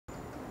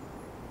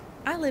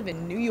I live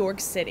in New York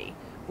City,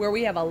 where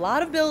we have a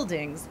lot of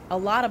buildings, a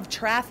lot of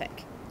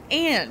traffic,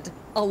 and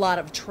a lot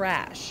of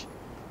trash.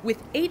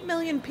 With 8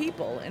 million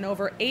people and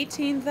over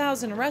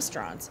 18,000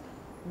 restaurants,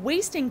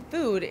 wasting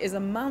food is a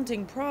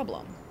mounting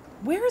problem.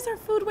 Where is our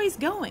food waste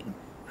going?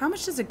 How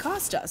much does it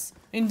cost us,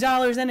 in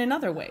dollars and in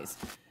other ways?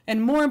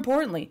 And more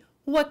importantly,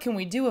 what can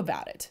we do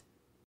about it?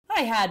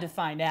 I had to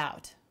find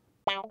out.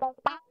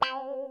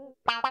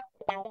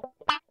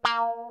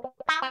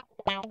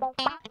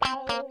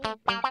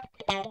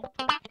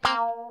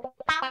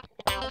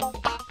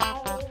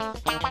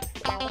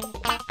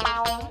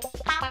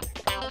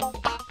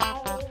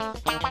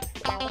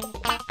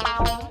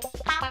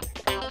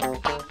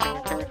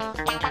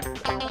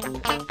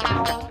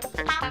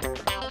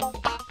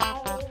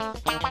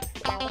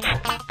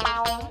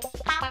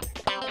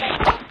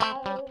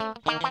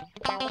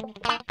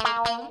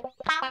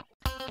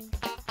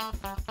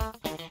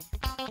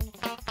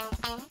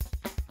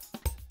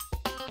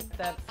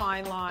 That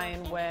fine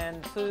line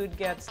when food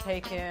gets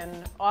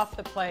taken off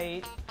the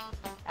plate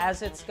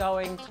as it's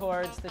going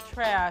towards the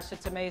trash.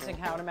 It's amazing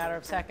how in a matter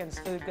of seconds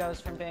food goes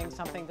from being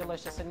something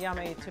delicious and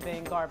yummy to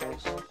being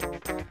garbage.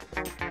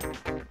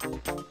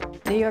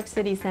 New York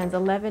City sends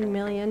 11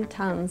 million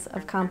tons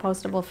of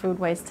compostable food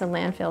waste to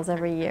landfills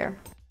every year.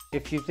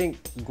 If you think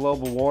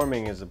global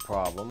warming is a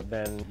problem,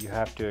 then you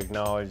have to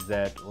acknowledge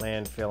that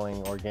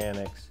landfilling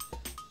organics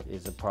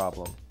is a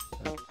problem.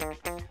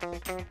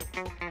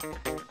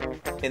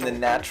 In the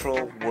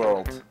natural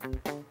world,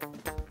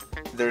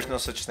 there's no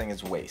such thing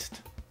as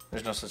waste.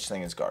 There's no such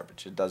thing as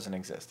garbage. It doesn't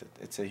exist.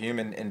 It's a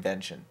human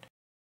invention.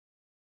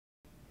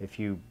 If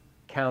you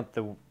count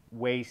the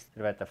waste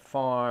at the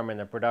farm and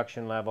the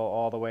production level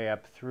all the way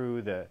up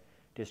through the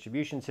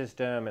distribution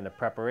system and the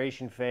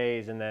preparation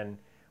phase and then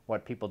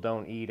what people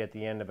don't eat at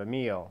the end of a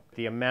meal,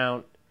 the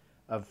amount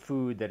of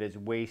food that is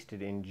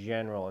wasted in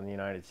general in the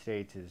United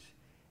States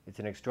it's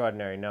an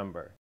extraordinary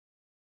number.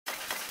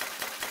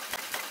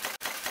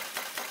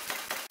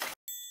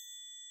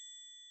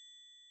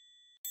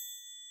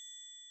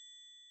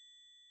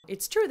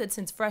 It's true that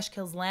since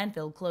Freshkill's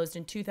landfill closed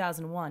in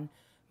 2001,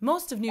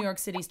 most of New York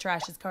City's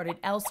trash is carted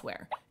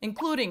elsewhere,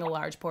 including a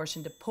large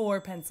portion to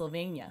poor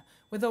Pennsylvania,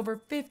 with over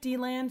 50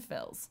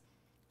 landfills.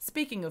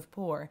 Speaking of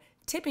poor,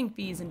 tipping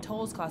fees and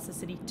tolls cost the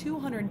city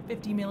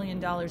 $250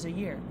 million a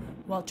year,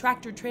 while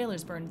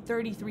tractor-trailers burn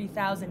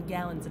 33,000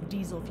 gallons of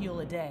diesel fuel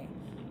a day,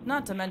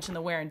 not to mention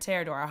the wear and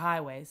tear to our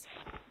highways.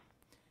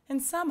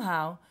 And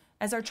somehow,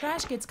 as our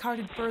trash gets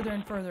carted further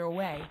and further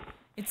away,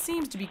 it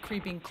seems to be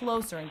creeping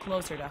closer and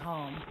closer to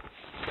home.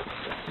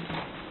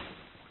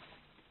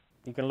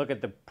 You can look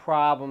at the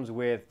problems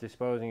with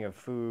disposing of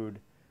food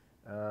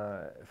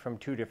from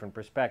two different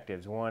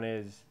perspectives. One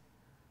is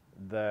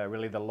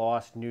really the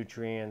lost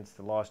nutrients,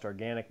 the lost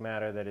organic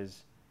matter that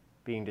is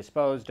being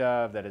disposed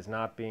of, that is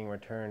not being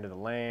returned to the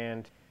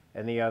land.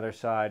 And the other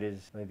side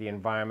is the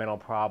environmental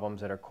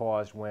problems that are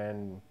caused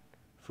when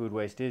food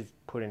waste is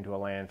put into a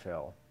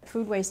landfill.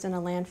 Food waste in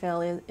a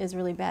landfill is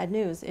really bad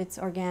news. It's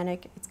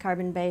organic, it's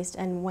carbon-based,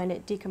 and when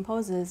it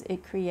decomposes,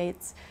 it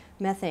creates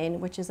methane,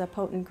 which is a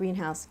potent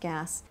greenhouse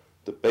gas.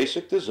 The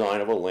basic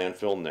design of a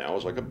landfill now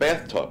is like a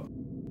bathtub.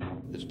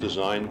 It's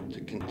designed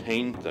to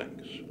contain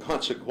things.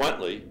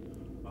 Consequently,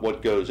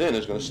 what goes in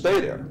is going to stay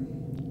there.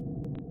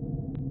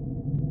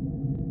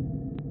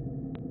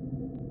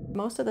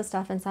 Most of the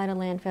stuff inside a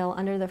landfill,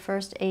 under the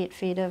first 8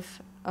 feet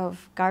of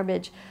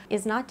garbage,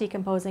 is not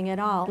decomposing at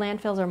all.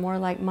 Landfills are more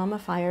like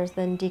mummifiers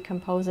than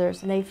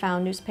decomposers. They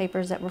found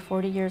newspapers that were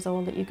 40 years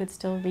old that you could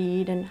still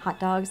read, and hot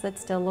dogs that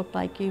still looked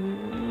like you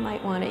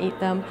might want to eat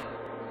them.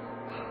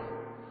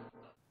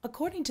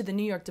 According to the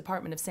New York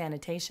Department of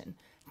Sanitation,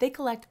 they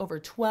collect over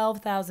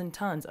 12,000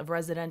 tons of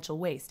residential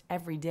waste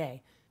every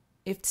day.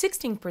 If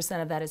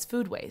 16% of that is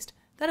food waste,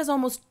 that is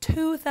almost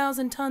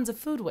 2,000 tons of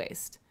food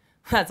waste.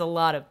 That's a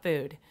lot of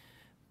food.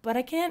 But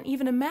I can't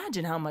even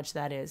imagine how much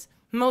that is.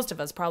 Most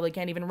of us probably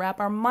can't even wrap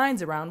our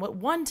minds around what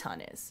 1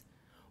 ton is.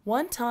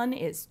 1 ton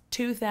is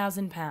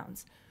 2,000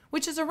 pounds,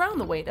 which is around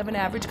the weight of an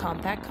average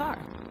compact car.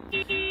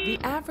 The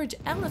average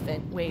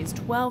elephant weighs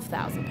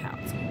 12,000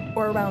 pounds,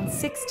 or around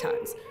 6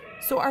 tons,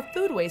 so our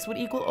food waste would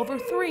equal over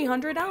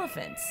 300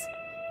 elephants.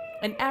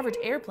 An average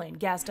airplane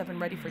gassed up and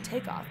ready for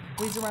takeoff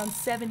weighs around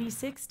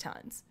 76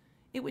 tons.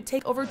 It would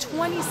take over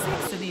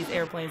 26 of these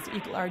airplanes to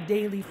equal our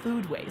daily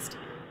food waste.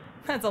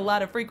 That's a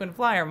lot of frequent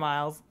flyer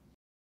miles.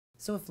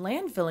 So if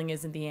landfilling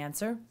isn't the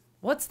answer,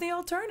 what's the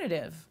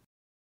alternative?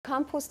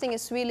 Composting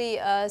is really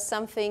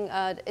something,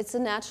 it's a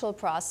natural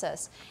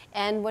process.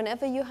 And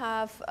whenever you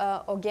have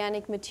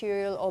organic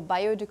material or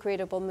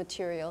biodegradable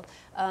material,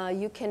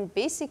 you can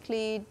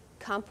basically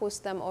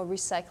compost them or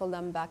recycle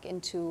them back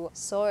into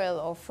soil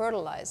or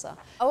fertilizer.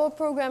 Our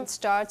program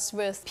starts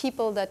with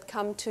people that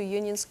come to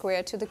Union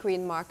Square to the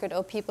Green Market,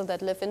 or people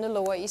that live in the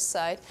Lower East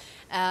Side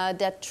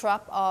that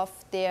drop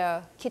off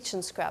their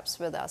kitchen scraps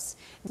with us.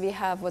 We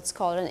have what's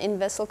called an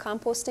in-vessel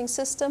composting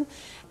system.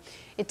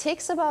 It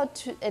takes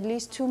about at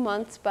least 2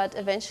 months, but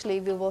eventually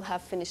we will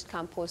have finished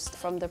compost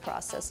from the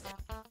process.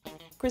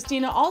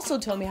 Christina also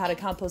told me how to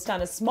compost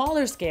on a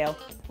smaller scale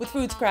with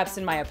food scraps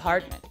in my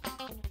apartment.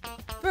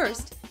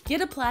 First,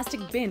 get a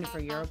plastic bin for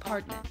your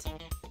apartment.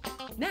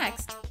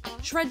 Next,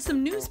 shred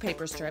some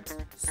newspaper strips,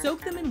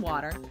 soak them in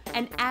water,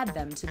 and add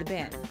them to the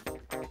bin.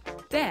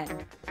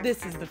 Then,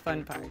 this is the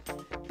fun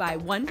part. Buy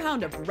 1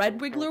 pound of red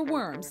wiggler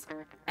worms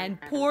and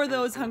pour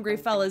those hungry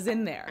fellas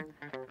in there.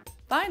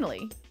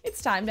 Finally,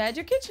 it's time to add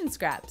your kitchen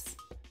scraps.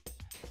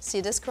 See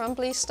this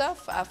crumbly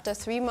stuff? After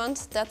 3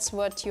 months, that's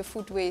what your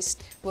food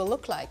waste will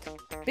look like.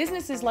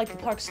 Businesses like the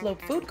Park Slope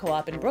Food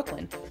Co-op in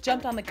Brooklyn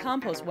jumped on the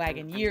compost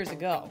wagon years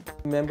ago.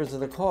 Members of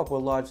the co-op were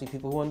largely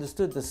people who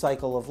understood the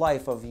cycle of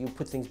life of you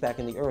put things back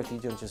in the earth, you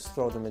don't just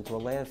throw them into a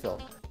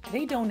landfill.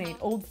 They donate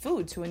old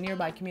food to a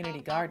nearby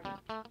community garden.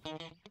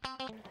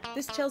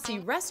 This Chelsea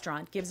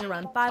restaurant gives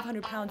around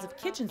 500 pounds of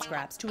kitchen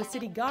scraps to a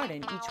city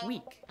garden each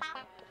week.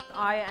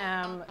 I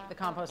am the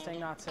composting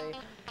Nazi.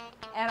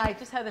 And I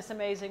just had this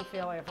amazing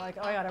feeling of like,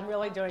 oh my God, I'm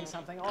really doing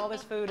something. All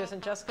this food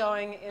isn't just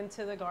going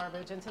into the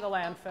garbage, into the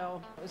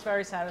landfill. It was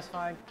very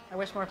satisfying. I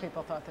wish more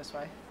people thought this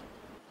way.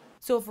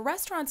 So if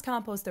restaurants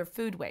compost their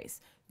food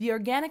waste, the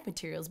organic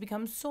materials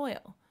become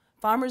soil.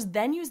 Farmers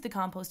then use the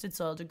composted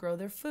soil to grow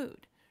their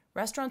food.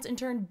 Restaurants in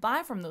turn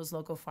buy from those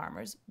local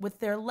farmers,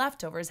 with their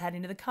leftovers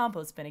heading to the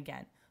compost bin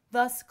again,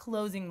 thus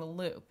closing the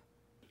loop.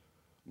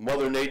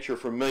 Mother Nature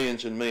for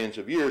millions and millions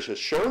of years has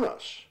shown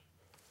us,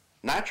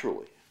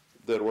 naturally,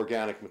 that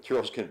organic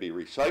materials can be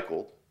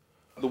recycled.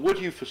 The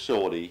Woodhue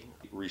facility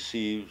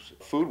receives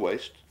food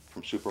waste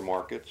from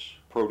supermarkets,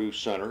 produce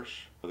centers,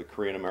 the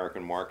Korean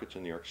American markets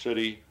in New York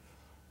City,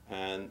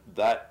 and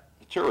that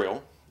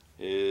material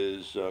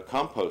is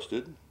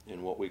composted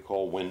in what we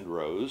call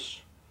windrows.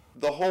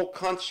 The whole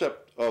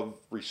concept of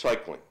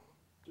recycling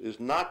is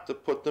not to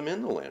put them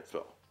in the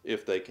landfill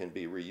if they can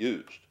be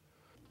reused.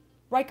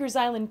 Rikers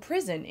Island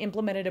Prison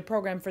implemented a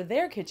program for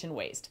their kitchen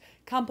waste,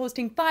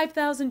 composting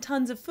 5,000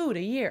 tons of food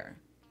a year.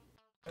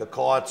 The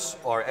carts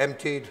are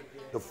emptied,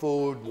 the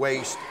food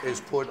waste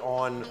is put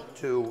on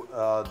to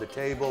the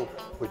table,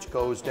 which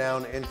goes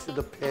down into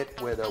the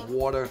pit where the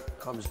water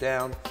comes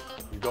down.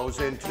 It goes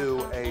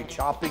into a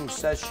chopping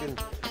session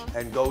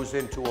and goes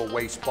into a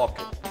waste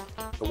bucket.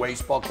 The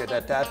waste bucket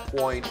at that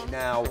point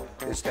now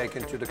is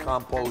taken to the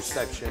compost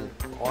section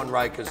on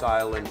Rikers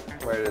Island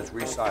where it is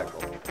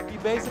recycled. You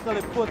basically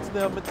put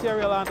the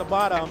material on the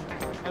bottom,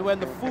 and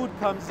when the food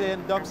comes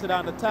in, dumps it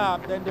on the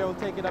top, then they'll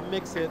take it and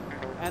mix it,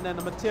 and then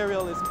the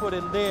material is put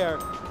in there.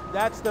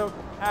 That's the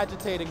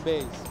agitating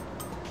base.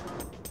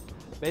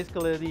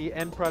 Basically, the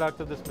end product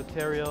of this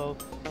material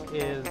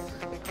is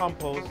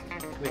compost,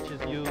 which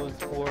is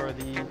used for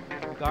the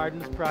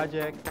Gardens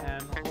Project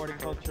and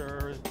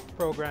horticulture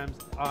programs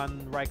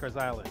on Rikers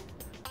Island.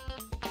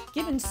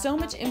 Given so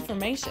much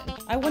information,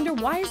 I wonder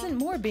why isn't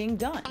more being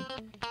done?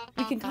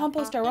 We can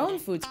compost our own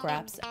food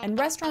scraps, and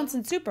restaurants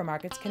and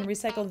supermarkets can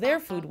recycle their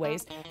food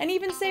waste and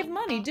even save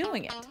money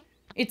doing it.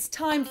 It's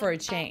time for a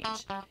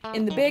change,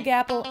 in the Big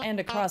Apple and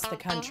across the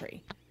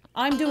country.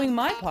 I'm doing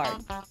my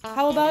part.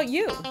 How about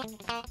you?